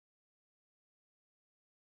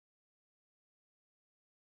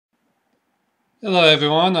Hello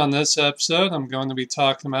everyone, on this episode I'm going to be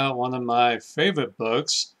talking about one of my favorite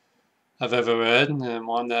books I've ever read and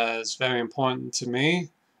one that is very important to me,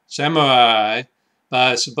 Samurai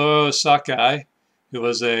by Saburo Sakai, who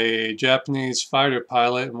was a Japanese fighter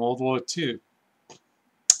pilot in World War II.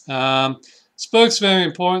 This book's very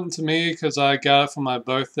important to me because I got it for my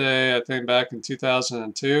birthday, I think back in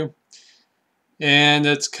 2002, and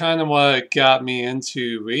it's kind of what got me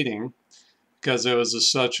into reading because it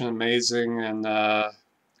was such an amazing and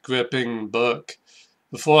gripping book.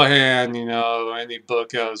 Beforehand, any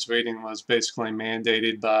book I was reading was basically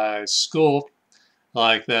mandated by school,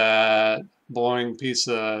 like that boring piece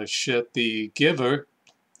of shit, The Giver,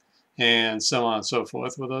 and so on and so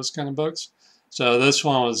forth with those kind of books. So this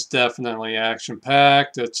one was definitely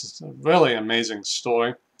action-packed. It's a really amazing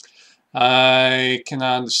story. I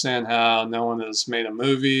cannot understand how no one has made a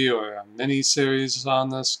movie or a mini-series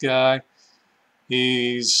on this guy.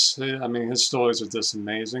 His stories are just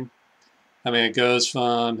amazing. It goes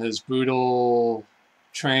from his brutal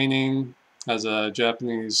training as a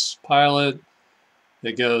Japanese pilot.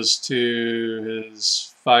 It goes to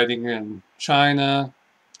his fighting in China.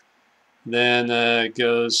 Then it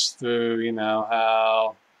goes through,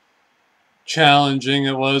 how challenging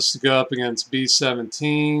it was to go up against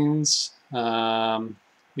B-17s.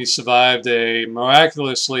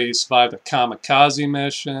 Miraculously survived a kamikaze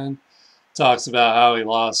mission. Talks about how he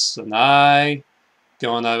lost an eye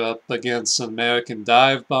going up against an American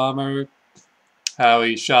dive bomber, how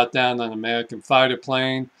he shot down an American fighter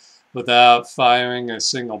plane without firing a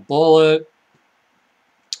single bullet.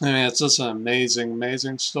 It's just an amazing,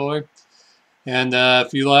 amazing story. And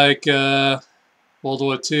if you like World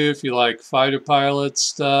War II, if you like fighter pilot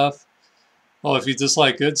stuff, or if you just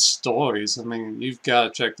like good stories, you've got to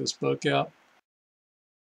check this book out.